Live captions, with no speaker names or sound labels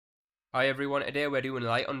Hi everyone, today we're doing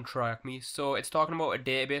Light on TryHackMe. So it's talking about a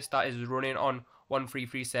database that is running on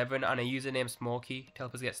 1337 and a username Smokey to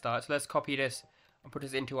help us get started. So let's copy this and put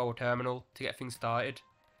this into our terminal to get things started.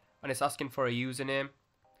 And it's asking for a username.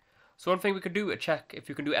 So one thing we could do to check if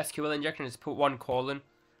you can do SQL injection is put 1:,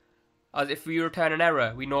 as if we return an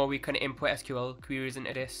error, we know we can input SQL queries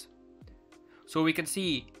into this. So we can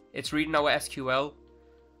see it's reading our SQL,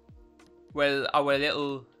 well, our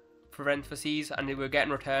little parentheses, and we're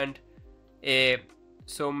getting returned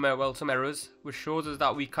some errors, which shows us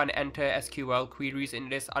that we can enter SQL queries in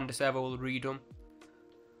this and the server will read them.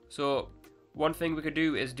 So one thing we could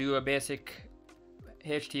do is do a basic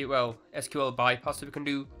SQL bypass. So we can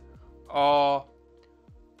do R1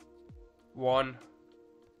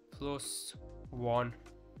 plus 1.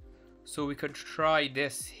 So we could try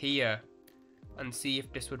this here and see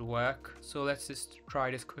if this would work. So let's just try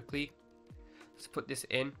this quickly. Let's put this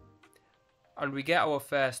in. And we get our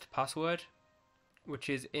first password, which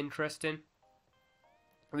is interesting.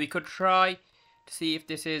 We could try to see if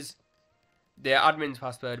this is the admin's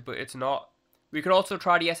password, but it's not. We could also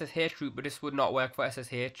try the SSH route, but this would not work for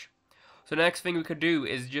SSH. So the next thing we could do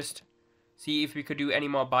is just see if we could do any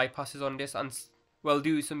more bypasses on this and, well,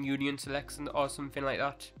 do some union selects or something like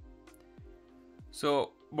that.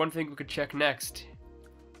 So one thing we could check next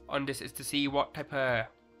on this is to see what type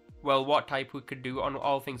we could do on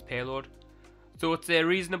all things payload. So it's a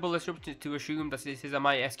reasonable assumption to assume that this is a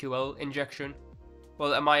MySQL injection.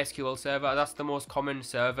 Well, a MySQL server, that's the most common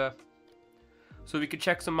server. So we could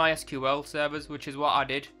check some MySQL servers, which is what I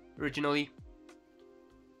did originally.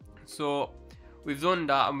 So we've done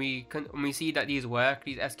that and we see that these work,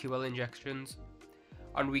 these SQL injections.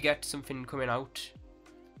 And we get something coming out.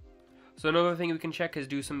 So another thing we can check is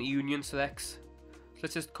do some union selects. So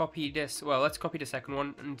let's just copy this. Well, let's copy the second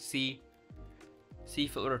one and see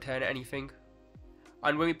if it will return anything.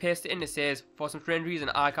 And when we paste it in, it says, for some strange reason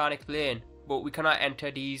I can't explain, but we cannot enter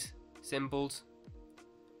these symbols.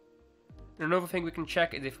 And another thing we can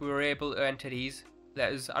check is if we were able to enter these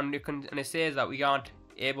letters, and it says that we aren't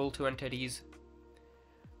able to enter these.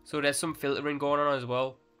 So there's some filtering going on as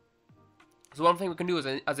well. So one thing we can do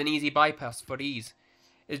as an easy bypass for these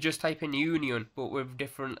is just type in union, but with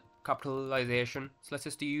different capitalization. So let's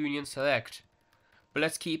just do union select. But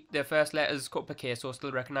let's keep the first letters uppercase, so it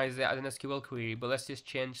still recognizes it as an SQL query. But let's just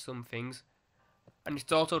change some things. And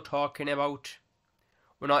it's also talking about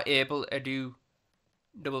we're not able to do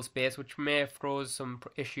double space, which may throw some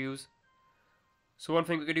issues. So one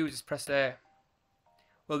thing we could do is just press there.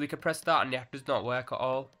 Well, we could press that and that does not work at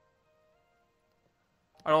all.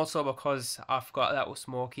 And also because I forgot that was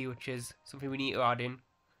Smokey, which is something we need to add in.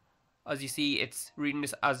 As you see, it's reading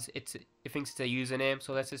this as it thinks it's a username.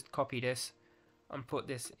 So let's just copy this and put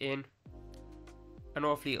this in, and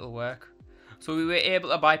hopefully it'll work. So we were able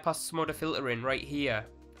to bypass some of the filtering right here,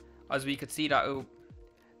 as we could see that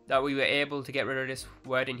we were able to get rid of this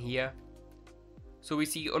word in here. So we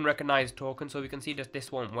see unrecognized token, so we can see that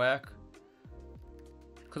this won't work,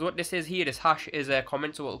 because what this is here, this hash is a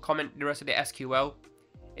comment, so it'll comment the rest of the SQL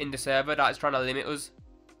in the server that is trying to limit us.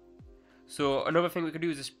 So another thing we could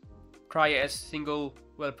do is just try it as single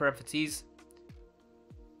parentheses.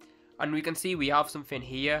 And we can see we have something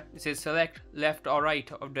here. It says select left or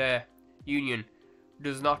right of the union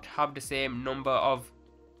does not have the same number of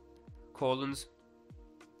colons.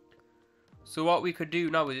 So what we could do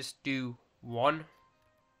now is just do 1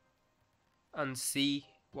 and see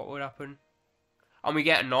what would happen. And we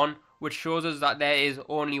get none, which shows us that there is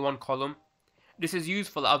only one column. This is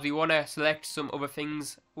useful as we want to select some other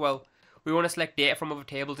things. Well, we want to select data from other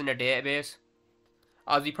tables in a database,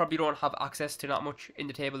 as we probably don't have access to that much in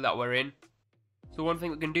the table that we're in. So one thing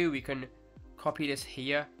we can do, we can copy this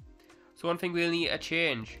here. So one thing we'll need to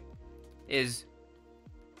change is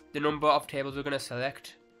the number of tables we're going to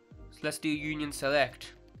select. So let's do union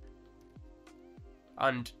select.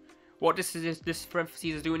 And what this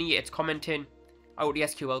parentheses is doing here, it's commenting out the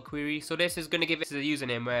SQL query. So this is going to give us a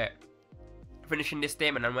username. We're finishing this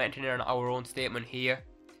statement and we're entering in our own statement here.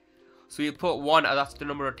 So you put 1 as that's the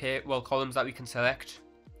number of columns that we can select.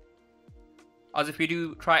 As if we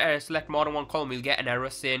do try to select more than one column, we'll get an error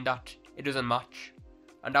saying that it doesn't match.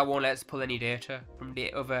 And that won't let us pull any data from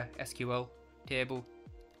the other SQL table.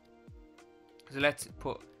 So let's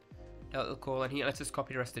put that little colon here. Let's just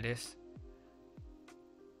copy the rest of this.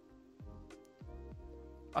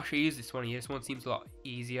 Actually, use this one here. This one seems a lot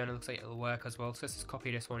easier and it looks like it'll work as well. So let's just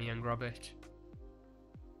copy this one here and grab it.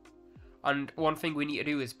 And one thing we need to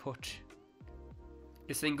do is put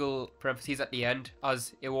the single parentheses at the end,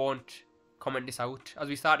 as it won't comment this out. As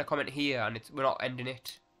we start to comment here and we're not ending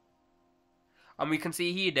it. And we can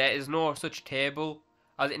see here there is no such table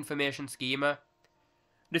as information schema.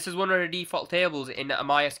 This is one of the default tables in a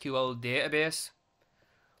MySQL database.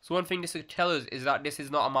 So one thing this could tell us is that this is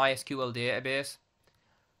not a MySQL database.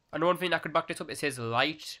 And one thing that could back this up, it says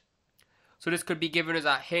Light. So this could be giving us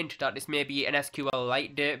a hint that this may be an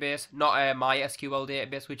SQLlite database, not a MySQL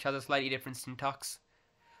database, which has a slightly different syntax.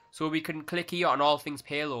 So we can click here on all things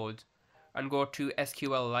payload and go to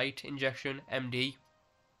SQLlite injection MD.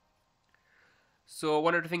 So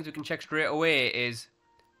one of the things we can check straight away is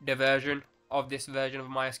the version of this version of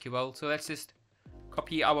MySQL. So let's just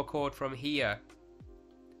copy our code from here,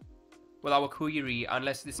 well, our query, and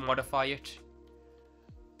let's just modify it.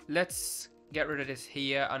 Let's get rid of this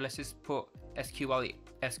here and let's just put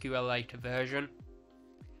SQLlite version.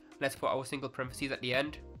 Let's put our single parentheses at the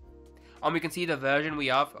end, and we can see the version we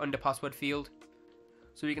have under password field.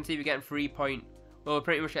 So we can see we're getting 3. Well, we're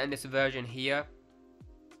pretty much getting this version here.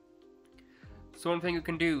 So one thing we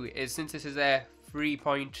can do is, since this is a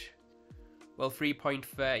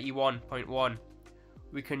 3.31.1,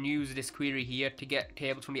 we can use this query here to get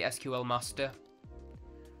tables from the SQL master.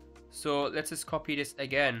 So let's just copy this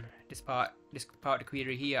again, this part of the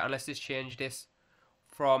query here, and let's just change this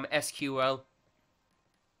from SQL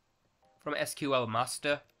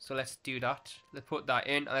master. So let's do that. Let's put that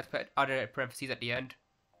in, and let's add a parentheses at the end.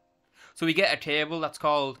 So we get a table that's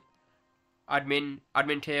called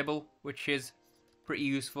admin table, which is pretty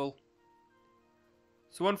useful.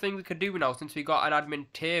 So one thing we could do now, since we got an admin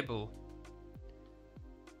table,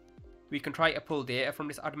 we can try to pull data from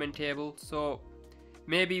this admin table. So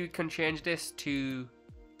maybe we can change this to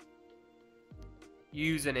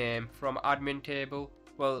username from admin table,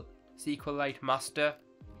 well, SQLlite master.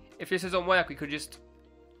 If this doesn't work, we could just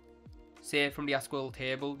say from the SQL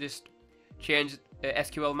table, just change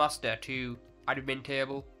SQL master to admin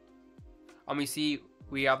table, and we see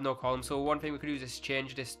we have no column. So one thing we could do is just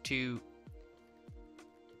change this to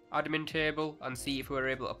admin table and see if we're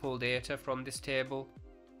able to pull data from this table.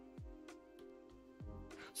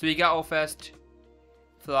 So we get our first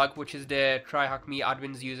flag, which is the TryHackMe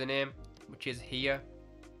admin's username, which is here.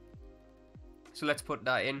 So let's put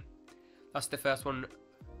that in. That's the first one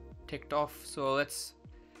ticked off. So let's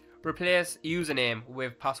replace username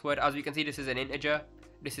with password. As we can see, this is an integer,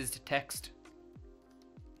 this is the text.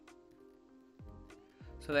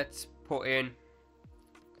 So let's put in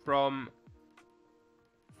from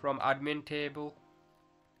admin table.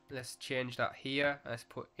 Let's change that here. Let's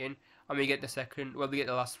put in, and we get the second, well, we get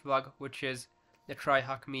the last flag, which is the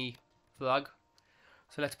TryHackMe flag.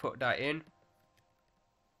 So let's put that in.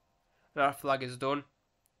 That flag is done.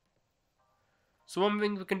 So one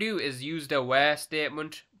thing we can do is use the where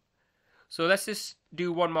statement. So let's just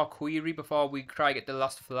do one more query before we try to get the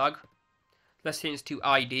last flag. Let's change it to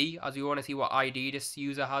ID, as we want to see what ID this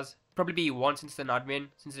user has. Probably be 1 since it's an admin,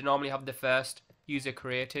 since they normally have the first user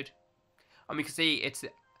created. And we can see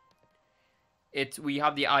we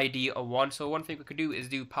have the ID of 1. So one thing we could do is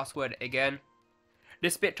do password again.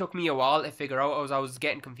 This bit took me a while to figure out, as I was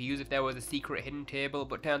getting confused if there was a secret hidden table,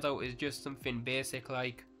 but turns out it's just something basic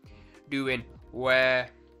like doing where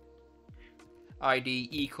ID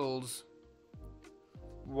equals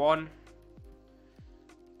 1.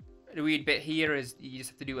 The weird bit here is you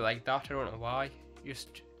just have to do it like that. I don't know why. It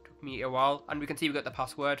just took me a while. And we can see we got the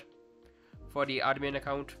password for the admin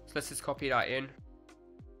account. So let's just copy that in.